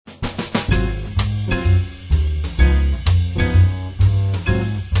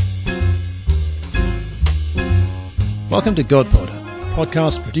Welcome to GodPod, a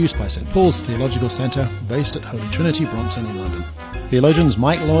podcast produced by St Paul's Theological Centre, based at Holy Trinity, Brompton in London. Theologians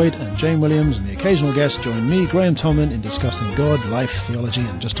Mike Lloyd and Jane Williams and the occasional guest join me, Graham Tomlin, in discussing God, life, theology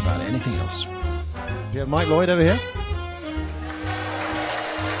and just about anything else. Do you have Mike Lloyd over here?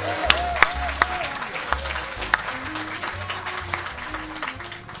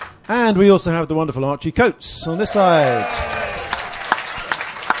 And we also have the wonderful Archie Coates on this side.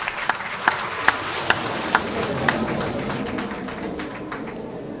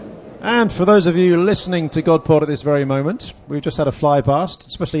 And for those of you listening to GodPod at this very moment, we've just had a fly past,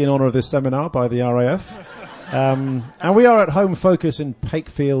 especially in honour of this seminar by the RAF. And we are at Home Focus in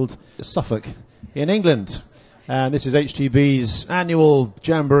Pakefield, Suffolk, in England. And this is HTB's annual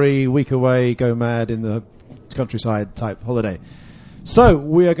Jamboree, week away, go mad in the countryside type holiday. So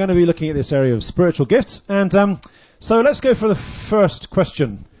we are going to be looking at this area of spiritual gifts. And so let's go for the first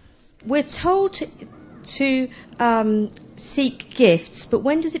question. We're told to seek gifts, but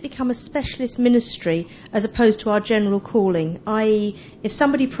when does it become a specialist ministry as opposed to our general calling? I.e., if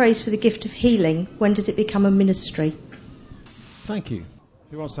somebody prays for the gift of healing, when does it become a ministry? Thank you.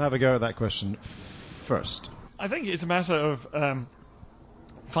 Who wants to have a go at that question first? I think it's a matter of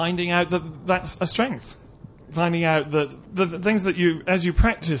finding out that that's a strength. Finding out that the things that you, as you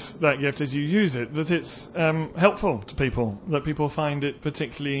practice that gift, as you use it, that it's helpful to people, that people find it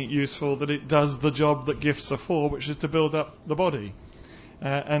particularly useful, that it does the job that gifts are for, which is to build up the body.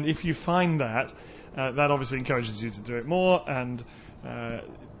 And if you find that, that obviously encourages you to do it more, and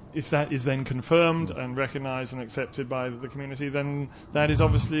if that is then confirmed and recognised and accepted by the community, then that is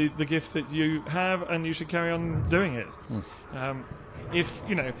obviously the gift that you have, and you should carry on doing it.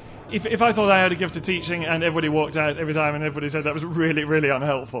 If I thought I had a gift of teaching and everybody walked out every time and everybody said that was really, really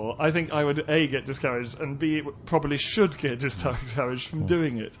unhelpful, I think I would A, get discouraged, and B, probably should get discouraged from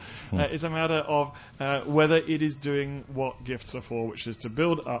doing it. It's a matter of whether it is doing what gifts are for, which is to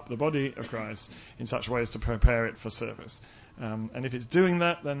build up the body of Christ in such ways to prepare it for service. And if it's doing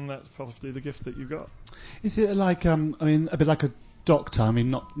that, then that's probably the gift that you've got. Is it like, a bit like a doctor? I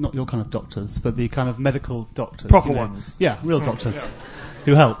mean, not your kind of doctors, but the kind of medical doctors. Proper ones. Yeah, real doctors. Yeah.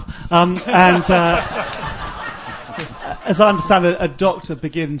 Who help. As I understand it, a doctor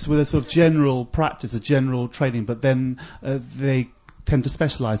begins with a sort of general practice, a general training, but then they tend to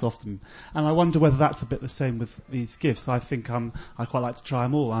specialise often. And I wonder whether that's a bit the same with these gifts. I think I quite like to try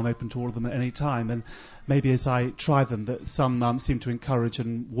them all. I'm open to all of them at any time. And maybe as I try them, that some seem to encourage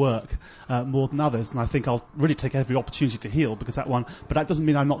and work more than others. And I think I'll really take every opportunity to heal because that one. But that doesn't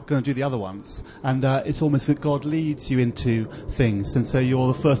mean I'm not going to do the other ones. And it's almost that God leads you into things. And so you're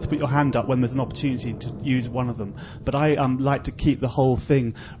the first to put your hand up when there's an opportunity to use one of them. But I like to keep the whole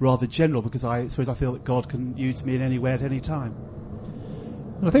thing rather general because I suppose I feel that God can use me in any way at any time.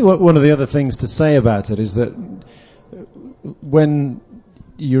 I think one of the other things to say about it is that when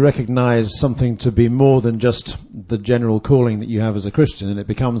you recognise something to be more than just the general calling that you have as a Christian, and it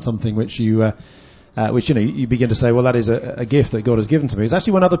becomes something which you begin to say, well, that is a gift that God has given to me. It's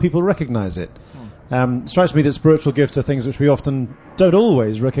actually when other people recognise it. It strikes me that spiritual gifts are things which we often don't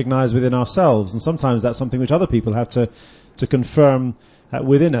always recognise within ourselves, and sometimes that's something which other people have to confirm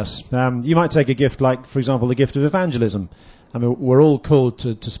within us. You might take a gift like, for example, the gift of evangelism. I mean, we're all called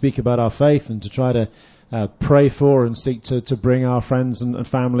to speak about our faith and to try to pray for and seek to bring our friends and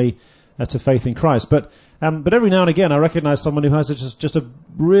family to faith in Christ. But every now and again I recognise someone who has just a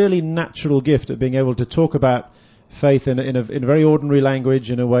really natural gift at being able to talk about faith in a very ordinary language,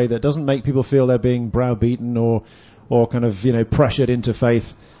 in a way that doesn't make people feel they're being browbeaten or kind of pressured into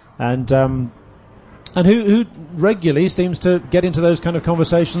faith. And who regularly seems to get into those kind of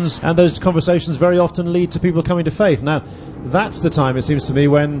conversations, and those conversations very often lead to people coming to faith. Now, that's the time, it seems to me,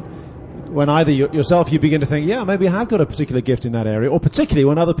 when either yourself you begin to think, yeah, maybe I have got a particular gift in that area, or particularly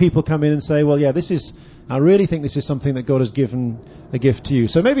when other people come in and say, well, yeah, I really think this is something that God has given a gift to you.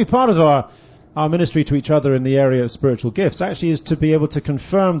 So maybe part of our ministry to each other in the area of spiritual gifts actually is to be able to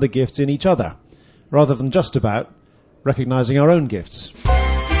confirm the gifts in each other, rather than just about recognising our own gifts.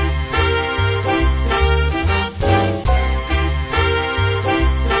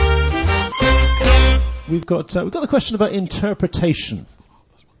 We've got the question about interpretation.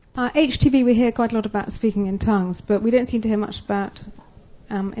 HTV, we hear quite a lot about speaking in tongues, but we don't seem to hear much about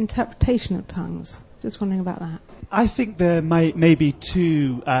interpretation of tongues. Just wondering about that. I think there may be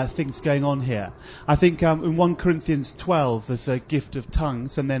two things going on here. I think in 1 Corinthians 12 there's a gift of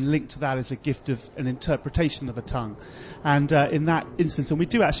tongues, and then linked to that is a gift of an interpretation of a tongue. And in that instance, and we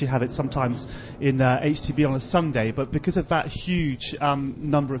do actually have it sometimes in HTB on a Sunday, but because of that huge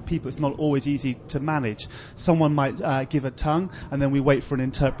number of people, it's not always easy to manage. Someone might give a tongue, and then we wait for an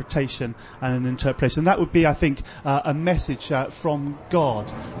interpretation and an interpretation. That would be, I think, a message from God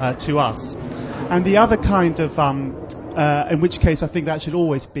to us. And the other kind of in which case I think that should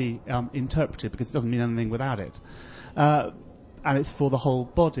always be interpreted, because it doesn't mean anything without it. And it's for the whole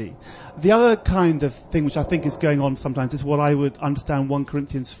body. The other kind of thing which I think is going on sometimes is what I would understand 1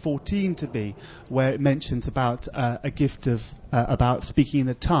 Corinthians 14 to be, where it mentions about a gift of about speaking in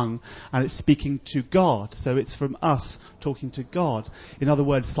a tongue, and it's speaking to God. So it's from us talking to God. In other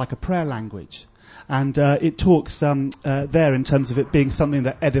words, it's like a prayer language. And it talks there in terms of it being something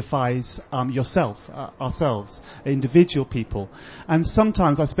that edifies ourselves, individual people. And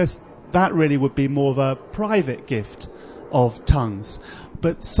sometimes I suppose that really would be more of a private gift of tongues.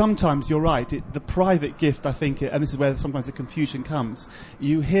 But sometimes you're right, the private gift, I think, and this is where sometimes the confusion comes,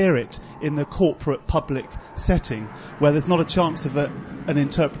 you hear it in the corporate public setting where there's not a chance of an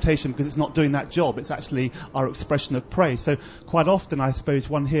interpretation because it's not doing that job. It's actually our expression of praise. So quite often, I suppose,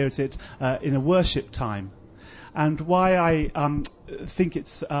 one hears it in a worship time. And why I think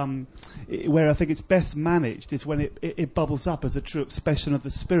it's where I think it's best managed is when it bubbles up as a true expression of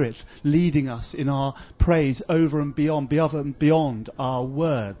the Spirit, leading us in our praise over and beyond our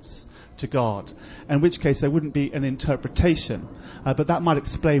words to God. In which case there wouldn't be an interpretation, but that might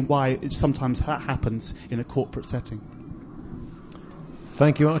explain why it sometimes happens in a corporate setting.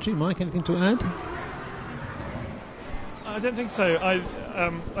 Thank you, Archie. Mike, anything to add? I don't think so. I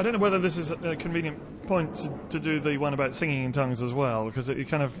don't know whether this is a convenient point to do the one about singing in tongues as well, because it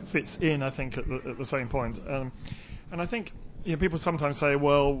kind of fits in, I think, at the same point. And I think people sometimes say,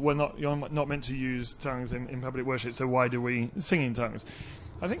 well, you're not meant to use tongues in public worship, so why do we sing in tongues?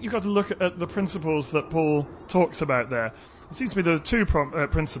 I think you've got to look at the principles that Paul talks about there. It seems to me there are two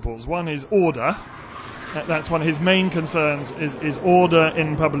principles. One is order. That's one of his main concerns is order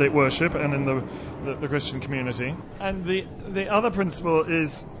in public worship and in the Christian community. And the other principle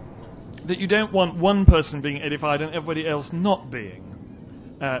is that you don't want one person being edified and everybody else not being.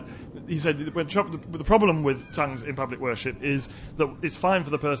 He said the problem with tongues in public worship is that it's fine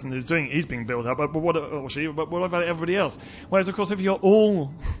for the person who's doing it, he's being built up, but what about everybody else? Whereas, of course, if you're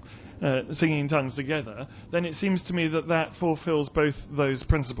all singing in tongues together, then it seems to me that fulfills both those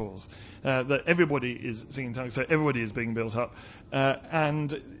principles, that everybody is singing in tongues, so everybody is being built up,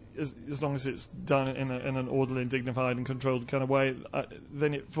 and as long as it's done in an orderly and dignified and controlled kind of way,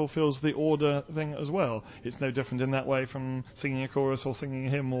 then it fulfills the order thing as well. It's no different in that way from singing a chorus or singing a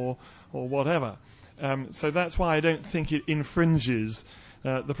hymn or whatever. So that's why I don't think it infringes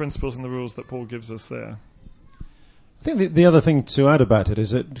the principles and the rules that Paul gives us there. I think the other thing to add about it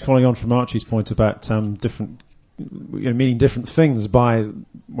is that, following on from Archie's point about different, meaning different things by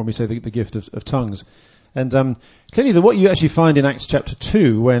when we say the gift of tongues, and clearly what you actually find in Acts chapter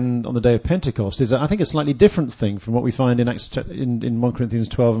 2 when on the day of Pentecost is I think a slightly different thing from what we find in in 1 Corinthians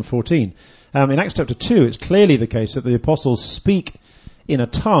 12 and 14. In Acts chapter 2, it's clearly the case that the apostles speak in a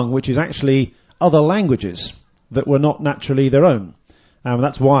tongue which is actually other languages that were not naturally their own.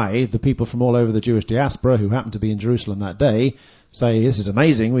 That's why the people from all over the Jewish diaspora who happened to be in Jerusalem that day say, this is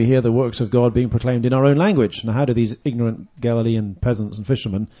amazing, we hear the works of God being proclaimed in our own language. Now how do these ignorant Galilean peasants and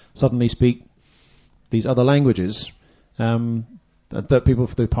fishermen suddenly speak these other languages that people,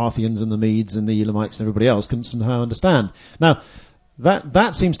 the Parthians and the Medes and the Elamites and everybody else can somehow understand? Now,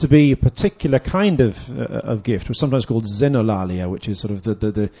 that seems to be a particular kind of gift, which is sometimes called xenolalia, which is sort of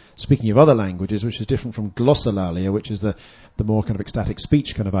the speaking of other languages, which is different from glossolalia, which is the more kind of ecstatic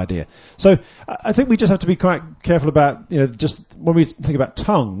speech kind of idea. So I think we just have to be quite careful about, just when we think about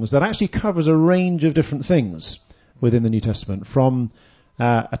tongues, that actually covers a range of different things within the New Testament, from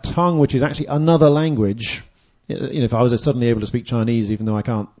a tongue which is actually another language. If I was suddenly able to speak Chinese, even though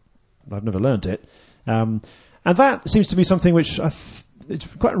I've never learnt it, and that seems to be something which it's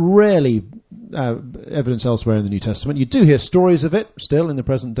quite rarely evidence elsewhere in the New Testament. You do hear stories of it still in the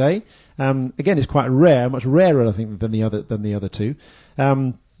present day. Again, it's quite rare, much rarer, I think, than the other two.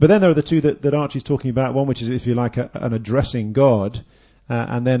 But then there are the two that Archie's talking about. One which is, if you like, an addressing God,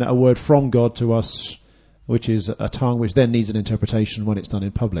 and then a word from God to us, which is a tongue which then needs an interpretation when it's done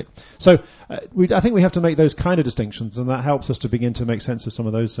in public. So I think we have to make those kind of distinctions, and that helps us to begin to make sense of some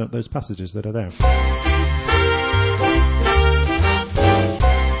of those passages that are there.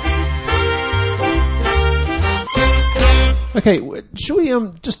 Okay, shall we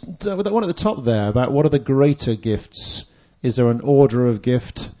just with that one at the top there about what are the greater gifts? Is there an order of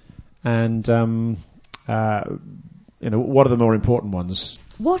gift, and what are the more important ones?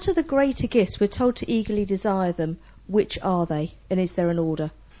 What are the greater gifts? We're told to eagerly desire them. Which are they? And is there an order?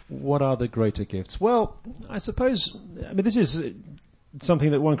 What are the greater gifts? Well, I suppose, this is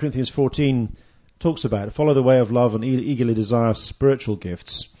something that 1 Corinthians 14 talks about. Follow the way of love and eagerly desire spiritual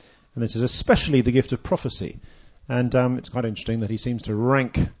gifts. And this is especially the gift of prophecy. And it's quite interesting that he seems to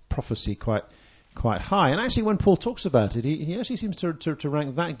rank prophecy quite high. And actually, when Paul talks about it, he actually seems to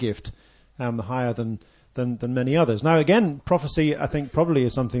rank that gift higher than many others. Now, again, prophecy, I think, probably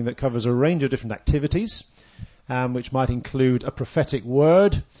is something that covers a range of different activities, which might include a prophetic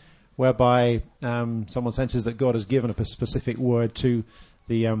word, whereby someone senses that God has given a specific word to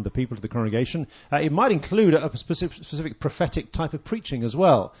the people of the congregation. It might include a specific prophetic type of preaching as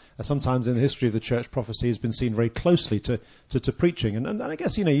well. Sometimes in the history of the church, prophecy has been seen very closely to preaching. And I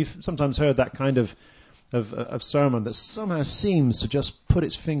guess, you've sometimes heard that kind of sermon that somehow seems to just put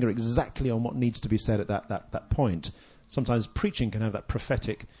its finger exactly on what needs to be said at that point. Sometimes preaching can have that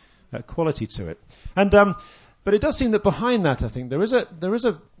prophetic quality to it. And but it does seem that behind that, I think, there is a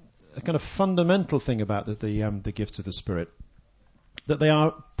kind of fundamental thing about the gifts of the Spirit, that they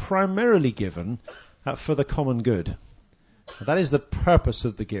are primarily given for the common good. That is the purpose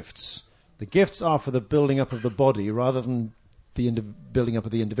of the gifts. The gifts are for the building up of the body rather than the building up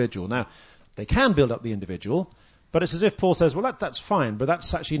of the individual. Now, they can build up the individual, but it's as if Paul says, well, that's fine, but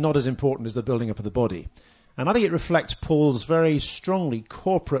that's actually not as important as the building up of the body. And I think it reflects Paul's very strongly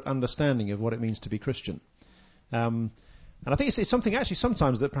corporate understanding of what it means to be Christian. And I think it's something actually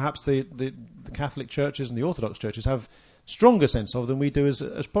sometimes that perhaps the Catholic churches and the Orthodox churches have stronger sense of than we do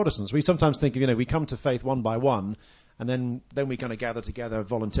as Protestants. We sometimes think of, we come to faith one by one, and then we kind of gather together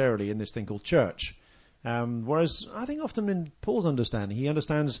voluntarily in this thing called church. Whereas I think often in Paul's understanding, he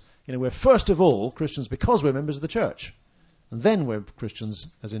understands, we're first of all Christians because we're members of the church, and then we're Christians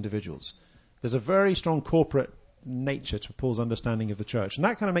as individuals. There's a very strong corporate nature to Paul's understanding of the church, and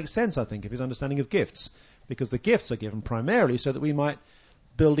that kind of makes sense, I think, of his understanding of gifts, because the gifts are given primarily so that we might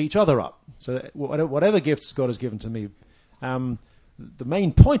build each other up. So that whatever gifts God has given to me, the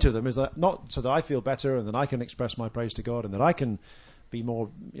main point of them is that not so that I feel better and that I can express my praise to God and that I can be more,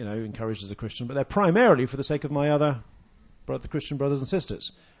 encouraged as a Christian, but they're primarily for the sake of my other Christian brothers and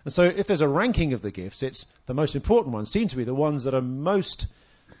sisters. And so if there's a ranking of the gifts, it's the most important ones seem to be the ones that are most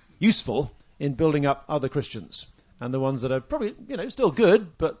useful in building up other Christians. And the ones that are probably, still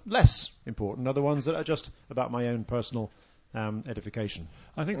good, but less important are the ones that are just about my own personal edification.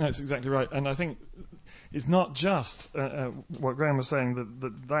 I think that's exactly right. And I think it's not just what Graham was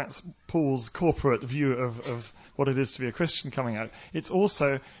saying, that's Paul's corporate view of what it is to be a Christian coming out. It's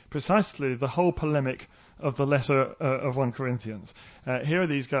also precisely the whole polemic of the letter of 1 Corinthians. Here are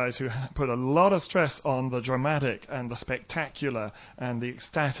these guys who put a lot of stress on the dramatic and the spectacular and the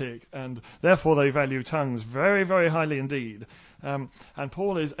ecstatic, and therefore they value tongues very, very highly indeed. And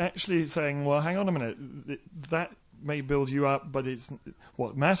Paul is actually saying, well, hang on a minute, that may build you up, but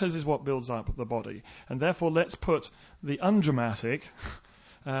what matters is what builds up the body. And therefore let's put the undramatic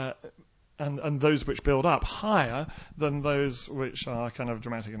and those which build up higher than those which are kind of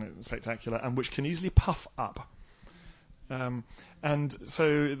dramatic and spectacular and which can easily puff up. And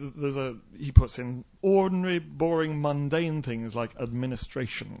so he puts in ordinary, boring, mundane things like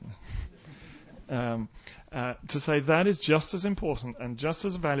administration. To say that is just as important and just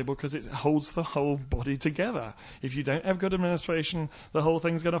as valuable because it holds the whole body together. If you don't have good administration, the whole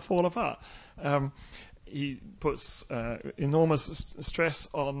thing's going to fall apart. He puts enormous stress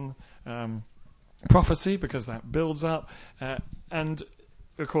on prophecy because that builds up. And,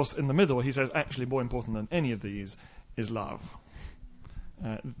 of course, in the middle, he says actually more important than any of these is love.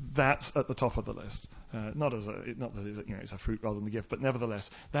 That's at the top of the list. Not that it's a fruit rather than the gift, but nevertheless,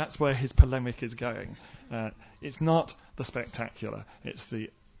 that's where his polemic is going. It's not the spectacular. It's the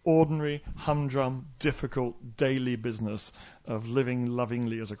ordinary, humdrum, difficult, daily business of living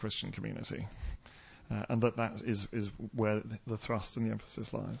lovingly as a Christian community. And that is where the thrust and the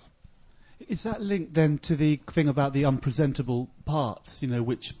emphasis lies. Is that linked then to the thing about the unpresentable parts,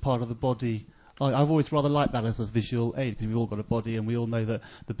 which part of the body? I've always rather liked that as a visual aid, because we've all got a body and we all know that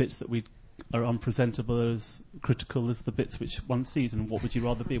the bits that we are unpresentable are as critical as the bits which one sees. And what would you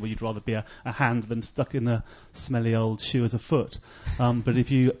rather be? Well, you'd rather be a hand than stuck in a smelly old shoe as a foot. But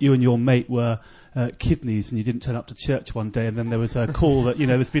if you and your mate were kidneys and you didn't turn up to church one day and then there was a call that,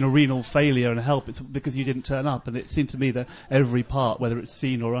 there's been a renal failure and help, it's because you didn't turn up. And it seemed to me that every part, whether it's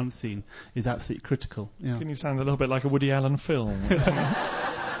seen or unseen, is absolutely critical. Yeah. Can you sound a little bit like a Woody Allen film?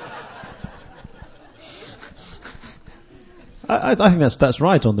 I think that's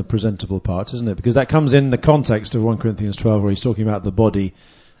right on the presentable part, isn't it? Because that comes in the context of 1 Corinthians 12, where he's talking about the body,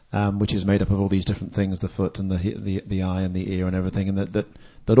 which is made up of all these different things, the foot and the eye and the ear and everything, and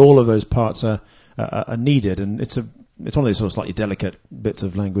that all of those parts are needed. And it's one of these sort of slightly delicate bits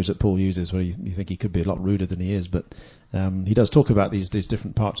of language that Paul uses, where you think he could be a lot ruder than he is, but he does talk about these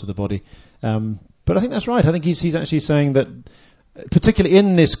different parts of the body. But I think that's right. I think he's actually saying that, particularly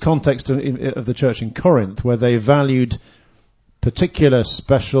in this context of the church in Corinth, where they valued particular,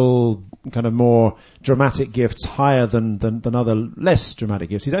 special, kind of more dramatic gifts higher than other less dramatic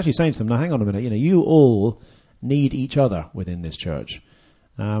gifts, he's actually saying to them, now hang on a minute, you all need each other within this church.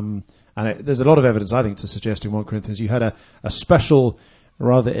 And there's a lot of evidence, I think, to suggest in 1 Corinthians you had a special,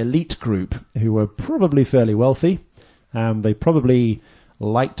 rather elite group who were probably fairly wealthy. They probably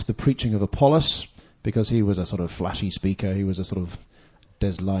liked the preaching of Apollos, because he was a sort of flashy speaker. He was a sort of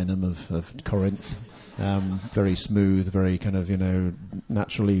Des Lynam of Corinth. Very smooth, very kind of,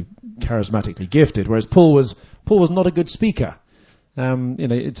 naturally charismatically gifted. Whereas Paul was not a good speaker.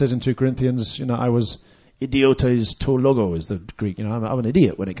 It says in 2 Corinthians, I was idiotes to logo is the Greek. I'm an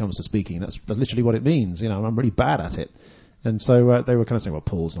idiot when it comes to speaking. That's literally what it means. I'm really bad at it. And so they were kind of saying, well,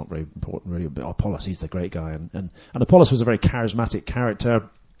 Paul's not very important really, but Apollos, he's the great guy. And Apollos was a very charismatic character,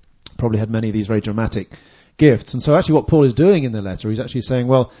 probably had many of these very dramatic gifts. And so actually what Paul is doing in the letter, he's actually saying,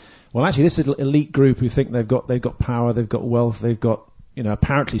 well, actually this little elite group who think they've got power, they've got wealth, they've got,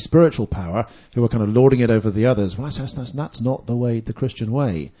 apparently spiritual power, who are kind of lording it over the others. Well, that's not the Christian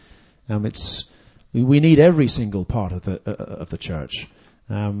way. We need every single part of the church.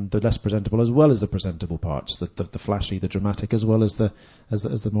 The less presentable as well as the presentable parts, the flashy, the dramatic, as well as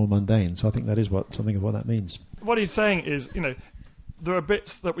the more mundane. So I think that is something of what that means. What he's saying is, there are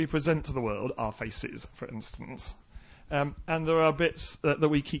bits that we present to the world, our faces, for instance, and there are bits that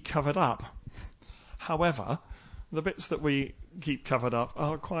we keep covered up. However, the bits that we keep covered up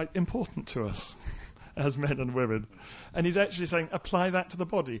are quite important to us as men and women. And he's actually saying, apply that to the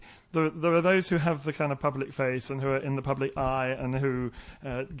body. There are those who have the kind of public face and who are in the public eye and who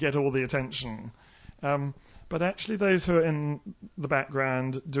get all the attention. But actually those who are in the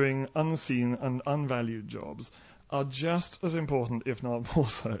background doing unseen and unvalued jobs are just as important, if not more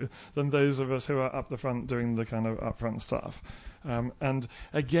so, than those of us who are up the front doing the kind of upfront stuff. And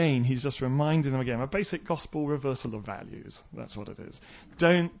again, he's just reminding them again, a basic gospel reversal of values. That's what it is.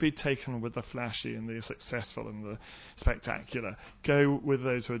 Don't be taken with the flashy and the successful and the spectacular. Go with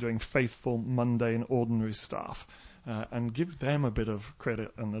those who are doing faithful, mundane, ordinary stuff. And give them a bit of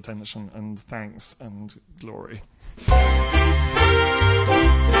credit and attention and thanks and glory.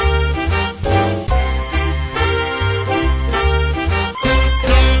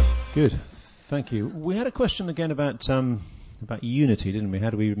 Good, thank you. We had a question again about unity, didn't we? How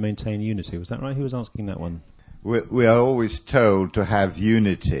do we maintain unity? Was that right? Who was asking that one? We are always told to have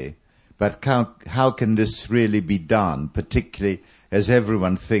unity, but how can this really be done, particularly as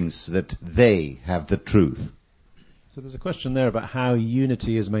everyone thinks that they have the truth? So there's a question there about how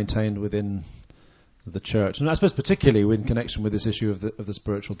unity is maintained within the church, and I suppose particularly in connection with this issue of the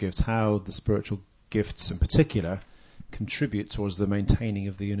spiritual gifts, how the spiritual gifts in particular contribute towards the maintaining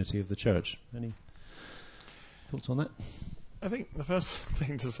of the unity of the church. Any thoughts on that? I think the first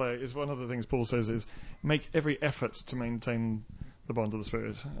thing to say is one of the things Paul says is make every effort to maintain the bond of the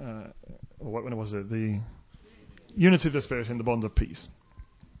Spirit. Or what was it? The unity of the Spirit in the bond of peace.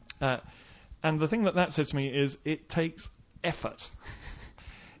 And the thing that says to me is it takes effort.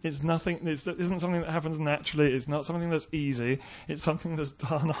 It isn't something that happens naturally. It's not something that's easy. It's something that's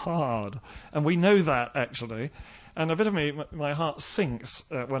done hard. And we know that, actually. And a bit of me, my heart sinks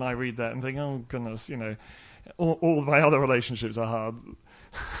when I read that and think, oh, goodness, all my other relationships are hard.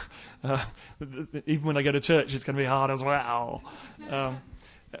 Even when I go to church, it's going to be hard as well.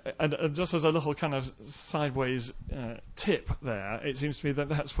 And just as a little kind of sideways tip there, it seems to me that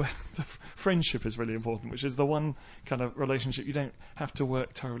that's where the friendship is really important, which is the one kind of relationship you don't have to work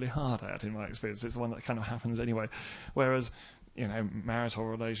terribly hard at, in my experience. It's the one that kind of happens anyway. Whereas, marital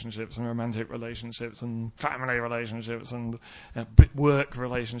relationships and romantic relationships and family relationships and work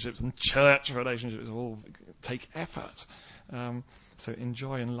relationships and church relationships all take effort. So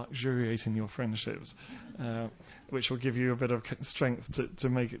enjoy and luxuriate in your friendships, which will give you a bit of strength to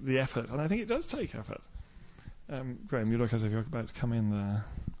make the effort. And I think it does take effort. Graham, you look as if you're about to come in there.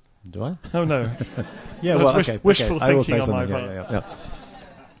 Do I? Oh, no. Yeah, wishful I will say thinking on my something. part. Yeah.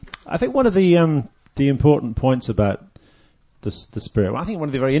 I think one of the important points about the Spirit, I think one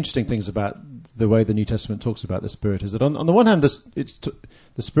of the very interesting things about the way the New Testament talks about the Spirit is that on the one hand, the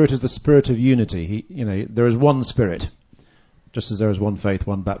Spirit is the Spirit of unity. There is one Spirit. Just as there is one faith,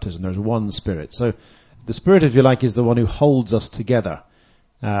 one baptism, there is one Spirit. So the Spirit, if you like, is the one who holds us together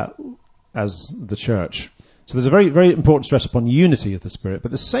as the church. So there's a very, very important stress upon unity of the Spirit, but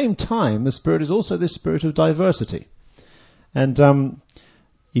at the same time, the Spirit is also this spirit of diversity. And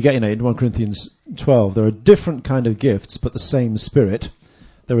you get, in 1 Corinthians 12, there are different kind of gifts, but the same Spirit.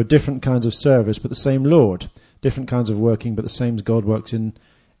 There are different kinds of service, but the same Lord. Different kinds of working, but the same God works in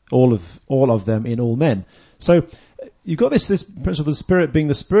all of them in all men. So you've got this principle of the Spirit being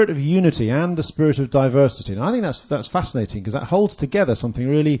the spirit of unity and the spirit of diversity. And I think that's fascinating, because that holds together something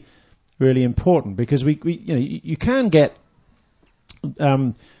really, really important. Because you can get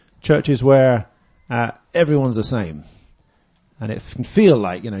churches where everyone's the same, and it can feel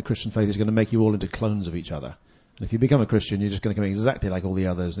like Christian faith is going to make you all into clones of each other. And if you become a Christian, you're just going to come exactly like all the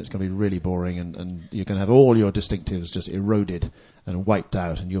others, and it's going to be really boring, and you're going to have all your distinctives just eroded and wiped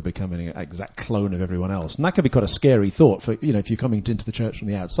out, and you're becoming an exact clone of everyone else. And that can be quite a scary thought for, if you're coming into the church from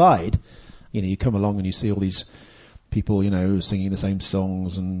the outside, you come along and you see all these people, singing the same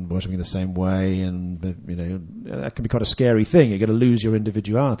songs and worshipping the same way, and that can be quite a scary thing. You're going to lose your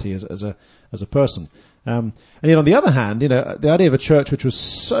individuality as a person. And yet, on the other hand, the idea of a church which was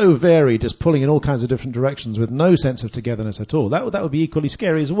so varied, just pulling in all kinds of different directions with no sense of togetherness at all, that would be equally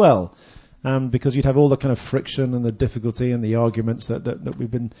scary as well, because you'd have all the kind of friction and the difficulty and the arguments that we've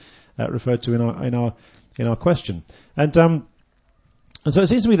been referred to in our question. And so it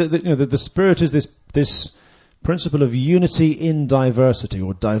seems to me that the Spirit is this principle of unity in diversity,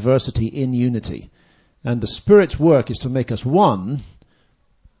 or diversity in unity. And the Spirit's work is to make us one,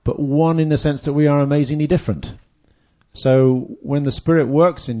 but one in the sense that we are amazingly different. So when the Spirit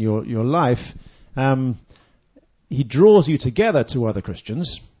works in your life, He draws you together to other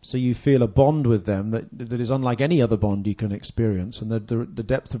Christians, so you feel a bond with them that is unlike any other bond you can experience, and the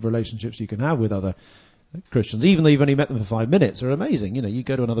depth of relationships you can have with other Christians, even though you've only met them for 5 minutes, are amazing. You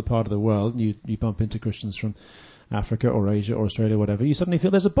go to another part of the world and you bump into Christians from Africa or Asia or Australia or whatever, you suddenly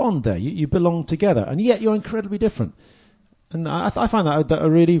feel there's a bond there. You belong together, and yet you're incredibly different. And I find that a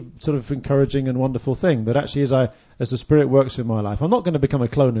really sort of encouraging and wonderful thing, that actually as the Spirit works in my life, I'm not going to become a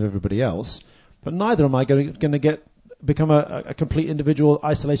clone of everybody else, but neither am I going to become a complete individual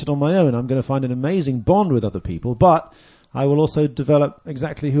isolated on my own. I'm going to find an amazing bond with other people, but I will also develop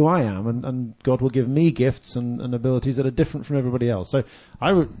exactly who I am, and God will give me gifts and abilities that are different from everybody else. So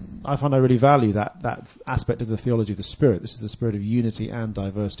I find I really value that aspect of the theology of the Spirit. This is the spirit of unity and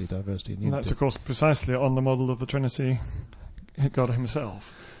diversity and unity. And that's, of course, precisely on the model of the Trinity, God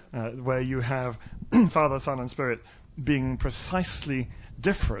Himself, where you have Father, Son, and Spirit being precisely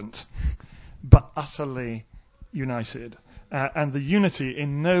different, but utterly united. And the unity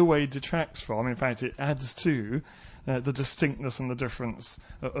in no way detracts from, in fact, it adds to the distinctness and the difference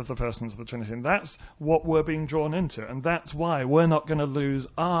of the persons of the Trinity. And that's what we're being drawn into. And that's why we're not going to lose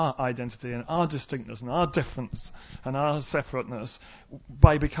our identity and our distinctness and our difference and our separateness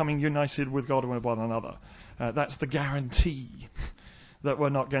by becoming united with God and with one another. That's the guarantee that we're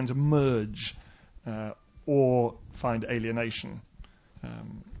not going to merge or find alienation,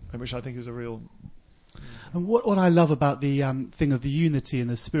 which I think is a real... And what I love about the thing of the unity in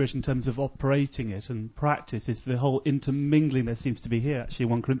the Spirit in terms of operating it and practice is the whole intermingling there seems to be here, actually, in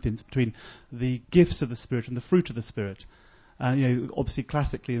 1 Corinthians, between the gifts of the Spirit and the fruit of the Spirit. And, obviously,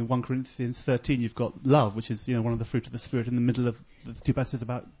 classically, in 1 Corinthians 13, you've got love, which is, one of the fruit of the Spirit in the middle of the two passages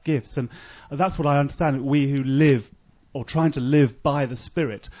about gifts. And that's what I understand. We who live or trying to live by the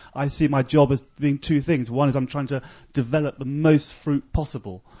Spirit, I see my job as being two things. One is I'm trying to develop the most fruit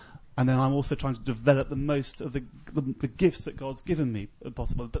possible. And then I'm also trying to develop the most of the gifts that God's given me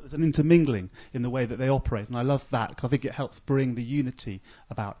possible. But there's an intermingling in the way that they operate. And I love that, because I think it helps bring the unity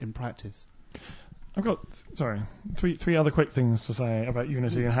about in practice. I've got, three other quick things to say about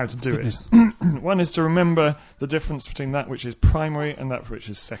unity and how to do it. One is to remember the difference between that which is primary and that which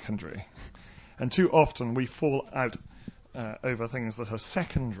is secondary. And too often we fall out over things that are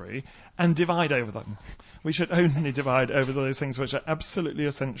secondary and divide over them. We should only divide over those things which are absolutely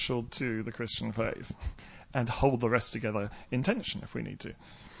essential to the Christian faith and hold the rest together in tension if we need to.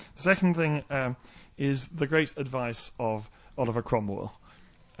 The second thing is the great advice of Oliver Cromwell,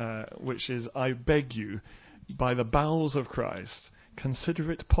 which is, I beg you, by the bowels of Christ,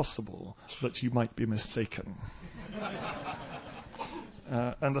 consider it possible that you might be mistaken.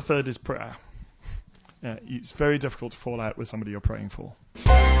 And the third is prayer. It's very difficult to fall out with somebody you're praying for.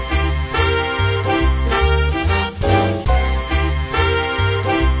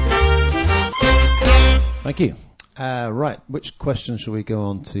 Thank you. Right, which question shall we go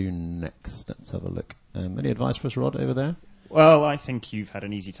on to next? Let's have a look. Any advice for us, Rod, over there? Well, I think you've had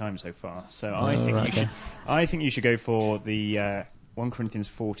an easy time so far, so I think you should go for the 1 Corinthians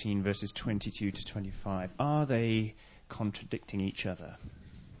 14 verses 22 to 25, are they contradicting each other?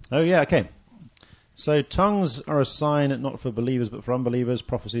 Oh, yeah, okay. So tongues are a sign not for believers but for unbelievers,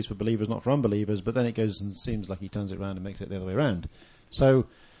 prophecies for believers not for unbelievers, but then it goes and seems like he turns it around and makes it the other way around. So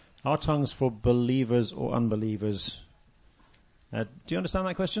are tongues for believers or unbelievers? Do you understand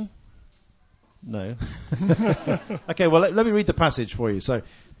that question? No. Okay, well, let me read the passage for you. So,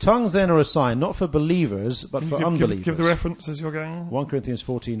 tongues then are a sign, not for believers, but for unbelievers. Give the reference as you're going. 1 Corinthians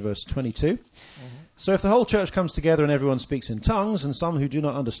 14, verse 22. So if the whole church comes together and everyone speaks in tongues, and some who do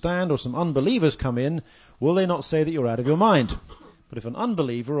not understand or some unbelievers come in, will they not say that you're out of your mind? But if an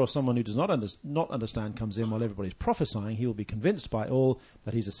unbeliever or someone who does not understand comes in while everybody's prophesying, he will be convinced by all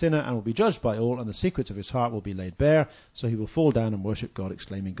that he's a sinner and will be judged by all, and the secrets of his heart will be laid bare, so he will fall down and worship God,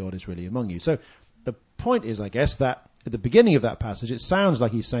 exclaiming, God is really among you. So the point is, I guess, that at the beginning of that passage, it sounds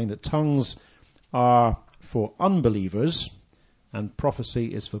like he's saying that tongues are for unbelievers and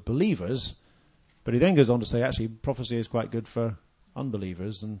prophecy is for believers, but he then goes on to say, actually, prophecy is quite good for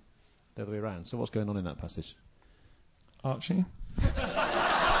unbelievers and the other way around. So what's going on in that passage? Archie?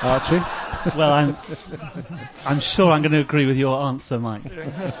 Archie? Well, I'm sure I'm going to agree with your answer, Mike.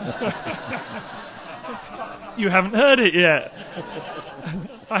 You haven't heard it yet.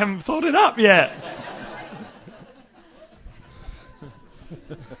 I haven't thought it up yet.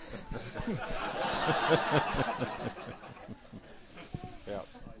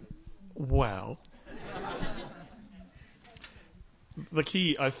 Well, the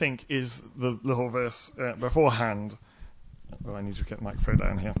key, I think, is the little verse beforehand. Well, I need to get the microphone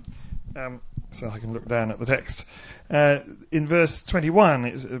down here so I can look down at the text. In verse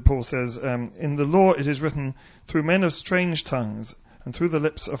 21, Paul says, in the law it is written, through men of strange tongues and through the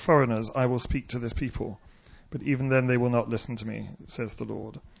lips of foreigners I will speak to this people. But even then they will not listen to me, says the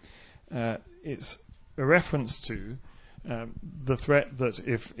Lord. It's a reference to the threat that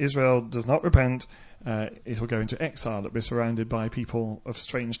if Israel does not repent, it will go into exile. It will be surrounded by people of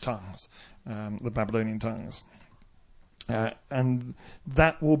strange tongues, the Babylonian tongues. And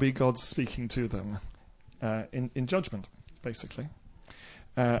that will be God speaking to them in judgment, basically.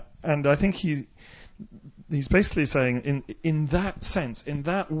 And I think he's basically saying in that sense, in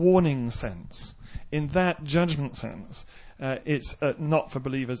that warning sense, in that judgment sense, it's not for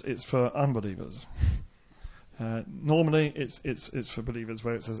believers, it's for unbelievers. Normally, it's for believers,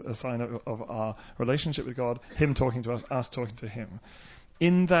 where it's a sign of our relationship with God, Him talking to us talking to Him.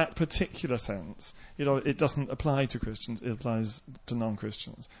 In that particular sense, it doesn't apply to Christians; it applies to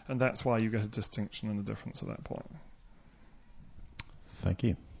non-Christians, and that's why you get a distinction and a difference at that point. Thank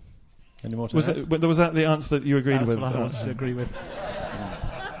you. Any more to was add? Was that the answer that you agreed with? That's what I wanted to agree with.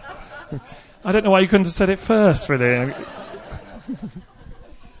 I don't know why you couldn't have said it first, really.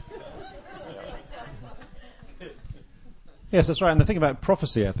 Yes, that's right. And the thing about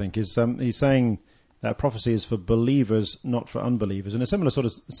prophecy, I think, is he's saying that prophecy is for believers, not for unbelievers. In a similar sort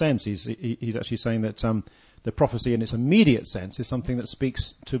of sense, he's actually saying that the prophecy in its immediate sense is something that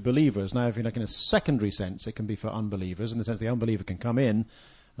speaks to believers. Now, if you look in a secondary sense, it can be for unbelievers, in the sense the unbeliever can come in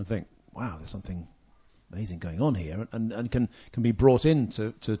and think, wow, there's something amazing going on here, and can be brought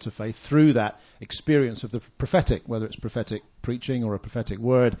into to faith through that experience of the prophetic, whether it's prophetic preaching or a prophetic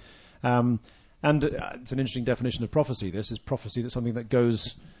word. And it's an interesting definition of prophecy. This is prophecy that's something that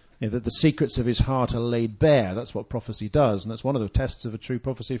goes, that the secrets of his heart are laid bare. That's what prophecy does, and that's one of the tests of a true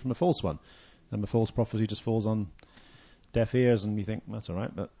prophecy from a false one. And the false prophecy just falls on deaf ears, and you think that's all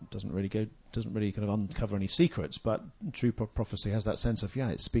right, but doesn't really kind of uncover any secrets. But true prophecy has that sense of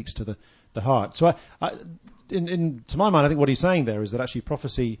it speaks to the heart. So, to my mind, I think what he's saying there is that actually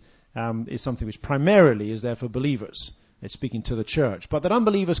prophecy is something which primarily is there for believers. It's speaking to the church, but that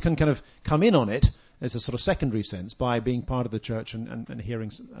unbelievers can kind of come in on it as a sort of secondary sense by being part of the church and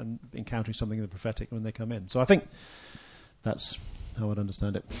hearing and encountering something in the prophetic when they come in. So I think that's how I'd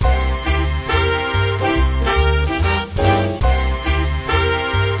understand it.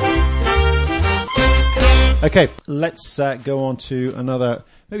 Okay, let's go on to another,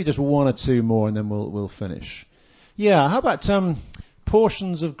 maybe just one or two more, and then we'll finish. Yeah, how about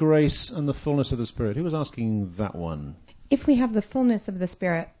portions of grace and the fullness of the Spirit? Who was asking that one? If we have the fullness of the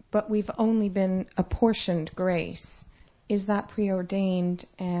Spirit, but we've only been apportioned grace, is that preordained,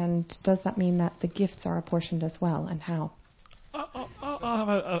 and does that mean that the gifts are apportioned as well, and how? I'll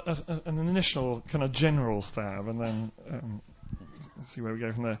have an initial kind of general stab, and then see where we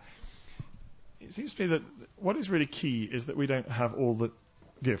go from there. It seems to me that what is really key is that we don't have all the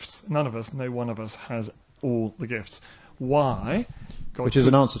gifts. None of us, no one of us, has all the gifts. Why? Which is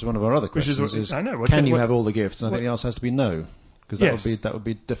an answer to one of our other questions. I know. Can you have all the gifts? And I think the answer has to be no. because Yes. that would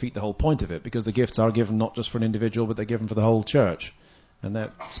be defeat the whole point of it, because the gifts are given not just for an individual, but they're given for the whole church. And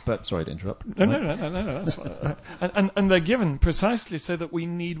but sorry to interrupt. No, that's fine. And they're given precisely so that we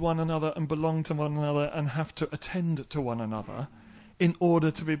need one another and belong to one another and have to attend to one another in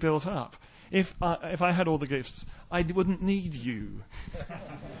order to be built up. If I had all the gifts, I wouldn't need you.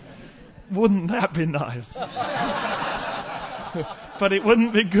 Wouldn't that be nice? But it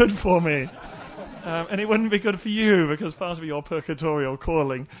wouldn't be good for me. And it wouldn't be good for you, because part of your purgatorial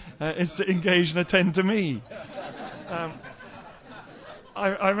calling is to engage and attend to me.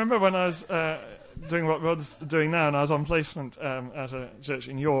 I remember when I was doing what Rod's doing now, and I was on placement at a church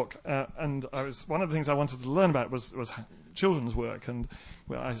in York, and one of the things I wanted to learn about was children's work, and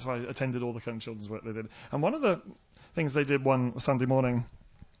so I attended all the kind of children's work they did. And one of the things they did one Sunday morning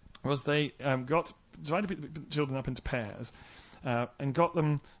was they tried to put children up into pairs, and got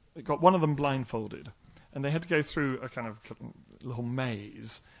one of them blindfolded, and they had to go through a kind of little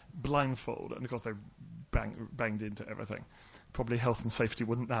maze blindfold, and of course they banged into everything. Probably health and safety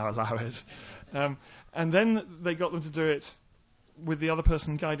wouldn't now allow it. And then they got them to do it with the other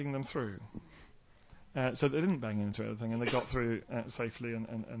person guiding them through. So they didn't bang into everything, and they got through safely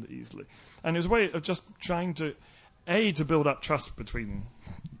and easily. And it was a way of just trying to build up trust between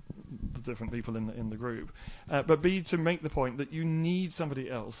the different people in the group, but B, to make the point that you need somebody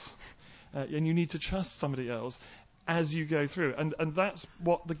else, and you need to trust somebody else as you go through. And that's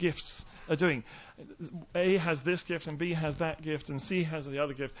what the gifts are doing. A has this gift, and B has that gift, and C has the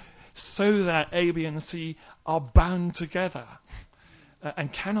other gift, so that A, B, and C are bound together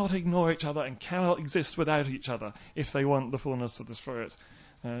and cannot ignore each other and cannot exist without each other if they want the fullness of the Spirit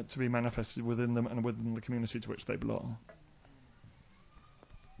to be manifested within them and within the community to which they belong.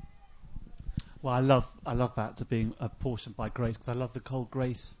 Well, I love that, to being apportioned by grace, because I love the whole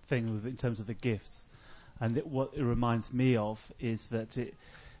grace thing in terms of the gifts. And what it reminds me of is that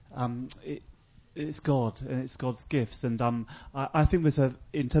it's God, and it's God's gifts. And I think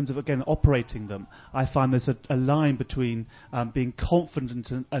in terms of, again, operating them, I find there's a line between being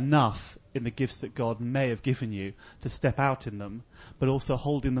confident enough in the gifts that God may have given you to step out in them, but also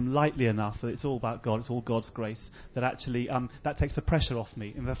holding them lightly enough that it's all about God, it's all God's grace, that actually that takes the pressure off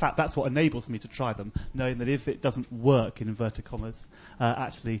me. In fact, that's what enables me to try them, knowing that if it doesn't work, in inverted commas,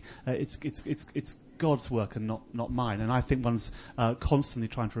 actually it's God's work and not mine. And I think one's constantly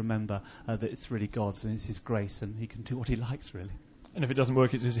trying to remember that it's really God's and it's His grace, and He can do what He likes, really. And if it doesn't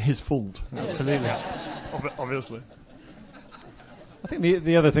work, it's His fault. Absolutely. Obviously. I think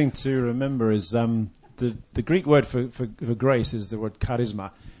the other thing to remember is the Greek word for grace is the word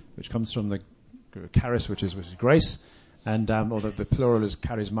charisma, which comes from the charis, which is grace, and or the plural is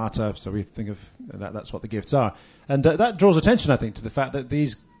charismata. So we think of that's what the gifts are, and that draws attention, I think, to the fact that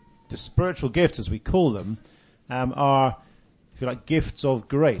the spiritual gifts, as we call them, are, if you like, gifts of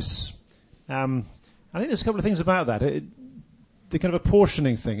grace. I think there's a couple of things about that. The kind of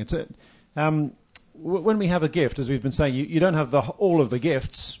apportioning thing. When we have a gift, as we've been saying, you don't have all of the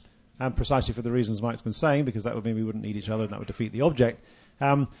gifts, precisely for the reasons Mike's been saying, because that would mean we wouldn't need each other and that would defeat the object.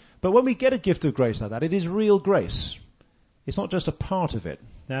 But when we get a gift of grace like that, it is real grace. It's not just a part of it.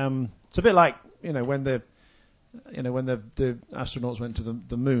 It's a bit like, when the astronauts went to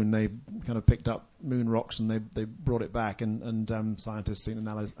the moon, they kind of picked up moon rocks and they brought it back, and scientists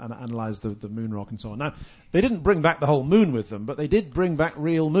analysed the moon rock and so on. Now, they didn't bring back the whole moon with them, but they did bring back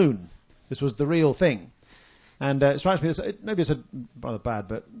real moon. This was the real thing. And it strikes me, maybe it's rather bad,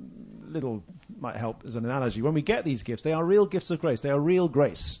 but little might help as an analogy. When we get these gifts, they are real gifts of grace. They are real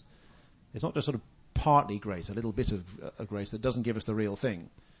grace. It's not just sort of partly grace, a little bit of grace that doesn't give us the real thing.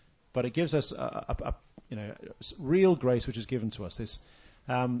 But it gives us real grace which is given to us.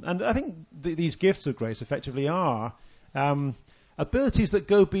 And I think these gifts of grace effectively are abilities that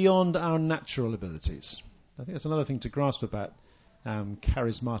go beyond our natural abilities. I think that's another thing to grasp about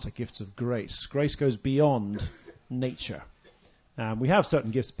charismatic gifts of grace. Grace goes beyond nature. We have certain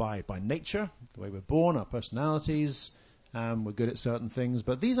gifts by nature, the way we're born, our personalities, we're good at certain things,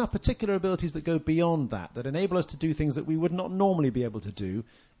 but these are particular abilities that go beyond that enable us to do things that we would not normally be able to do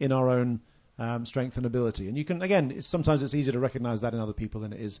in our own strength and ability. And you can, again, sometimes it's easier to recognize that in other people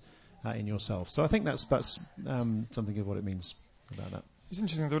than it is in yourself. So I think that's something of what it means about that. It's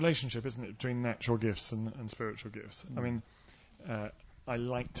interesting, the relationship, isn't it, between natural gifts and spiritual gifts. I mean, I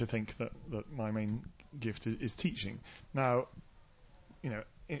like to think that my main gift is teaching. Now,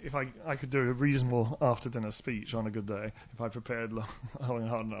 if I could do a reasonable after-dinner speech on a good day, if I prepared long and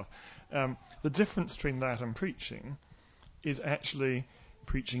hard enough, the difference between that and preaching is actually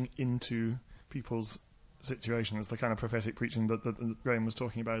preaching into people's situations, the kind of prophetic preaching that Graham was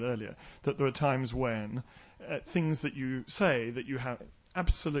talking about earlier, that there are times when things that you say that you have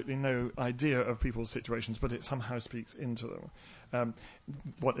absolutely no idea of people's situations, but it somehow speaks into them.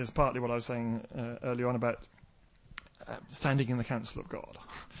 What is partly what I was saying earlier on about standing in the counsel of God.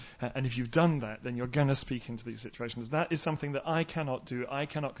 And if you've done that, then you're going to speak into these situations. That is something that I cannot do, I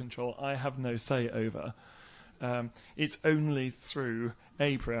cannot control, I have no say over. It's only through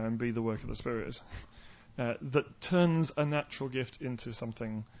A, prayer, and B, the work of the Spirit, that turns a natural gift into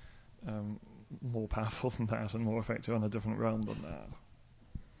something more powerful than that and more effective on a different realm than that.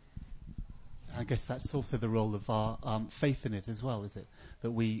 I guess that's also the role of our faith in it as well, is it?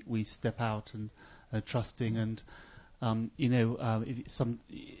 That we step out and trusting and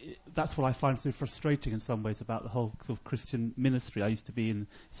that's what I find so frustrating in some ways about the whole sort of Christian ministry. I used to be in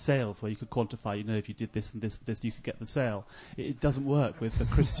sales where you could quantify, if you did this and this and this, you could get the sale. It doesn't work with the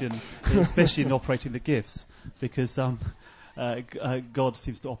Christian, especially in operating the gifts, because God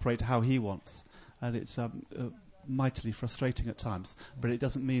seems to operate how He wants, and it's mightily frustrating at times. But it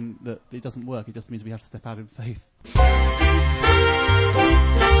doesn't mean that it doesn't work. It just means we have to step out in faith.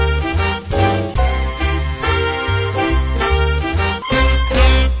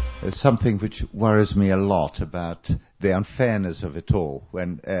 There's something which worries me a lot about the unfairness of it all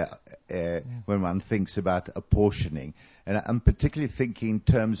when one thinks about apportioning. And I'm particularly thinking in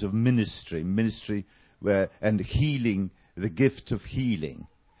terms of ministry and healing, the gift of healing.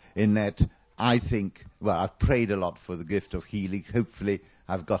 In that I think, I've prayed a lot for the gift of healing. Hopefully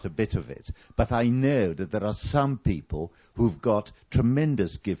I've got a bit of it. But I know that there are some people who've got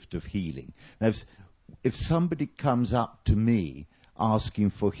tremendous gift of healing. Now, if somebody comes up to me asking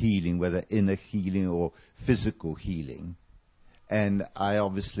for healing, whether inner healing or physical healing, and I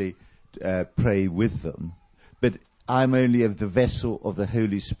obviously pray with them, but I'm only of the vessel of the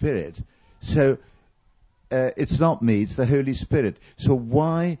Holy Spirit. So it's not me, it's the Holy Spirit. So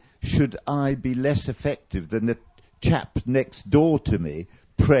why should I be less effective than the chap next door to me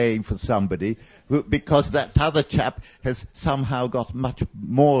praying for somebody because that other chap has somehow got much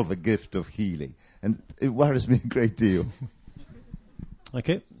more of a gift of healing? And it worries me a great deal.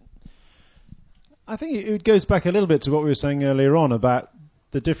 Okay. I think it goes back a little bit to what we were saying earlier on about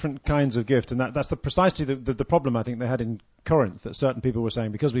the different kinds of gift, and that's precisely the problem I think they had in Corinth, that certain people were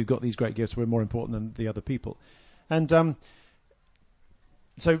saying, because we've got these great gifts, we're more important than the other people. And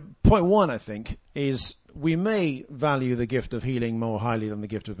so point one, I think, is we may value the gift of healing more highly than the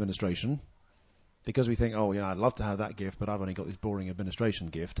gift of administration, because we think, I'd love to have that gift, but I've only got this boring administration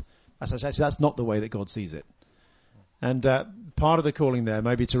gift. That's not the way that God sees it. And part of the calling there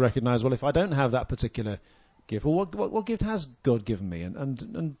may be to recognize, well, if I don't have that particular gift, well, what gift has God given me?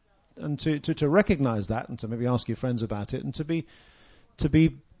 And to recognize that, and to maybe ask your friends about it, and to be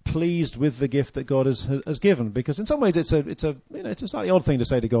pleased with the gift that God has given. Because in some ways it's a slightly odd thing to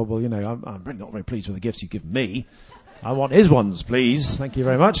say to God, well, I'm really not very pleased with the gifts you've given me. I want His ones, please. Thank you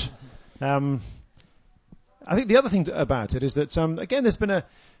very much. I think the other thing about it is that, again, there's been a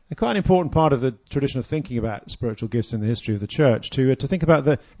quite an important part of the tradition of thinking about spiritual gifts in the history of the church to think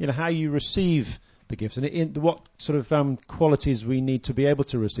about how you receive the gifts and what sort of qualities we need to be able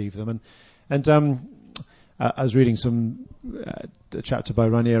to receive them. And I was reading a chapter by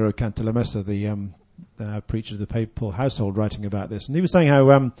Raniero Cantalamessa, the preacher of the papal household, writing about this, and he was saying how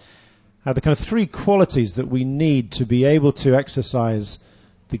the kind of three qualities that we need to be able to exercise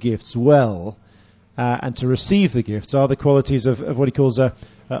the gifts well and to receive the gifts are the qualities of what he calls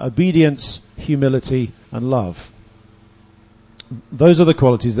obedience, humility, and love. Those are the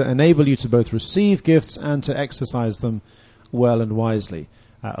qualities that enable you to both receive gifts and to exercise them well and wisely.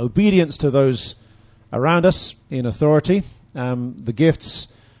 Obedience to those around us in authority. The gifts,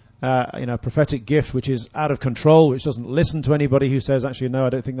 a prophetic gift which is out of control, which doesn't listen to anybody who says, actually, no, I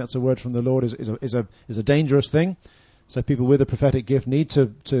don't think that's a word from the Lord, is a dangerous thing. So people with a prophetic gift need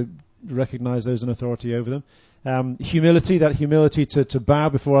to recognize those in authority over them. Humility, that humility to bow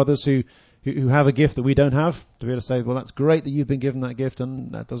before others who have a gift that we don't have, to be able to say, well, that's great that you've been given that gift,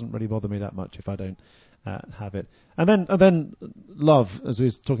 and that doesn't really bother me that much if I don't have it. And then love, as we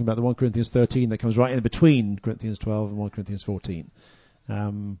were talking about the 1 Corinthians 13 that comes right in between Corinthians 12 and 1 Corinthians 14.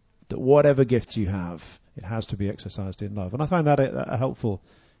 That whatever gift you have, it has to be exercised in love. And I find that a helpful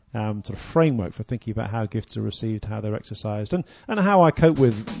sort of framework for thinking about how gifts are received, how they're exercised, and how I cope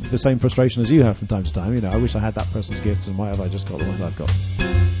with the same frustration as you have from time to time. I wish I had that person's gifts, and why have I just got the ones I've got?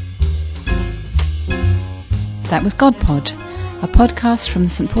 That was GodPod, a podcast from the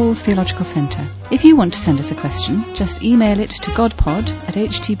St Paul's Theological Centre. If you want to send us a question, just email it to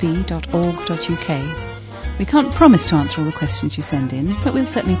godpod@htb.org.uk. We can't promise to answer all the questions you send in, but we'll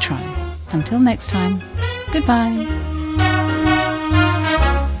certainly try. Until next time, goodbye.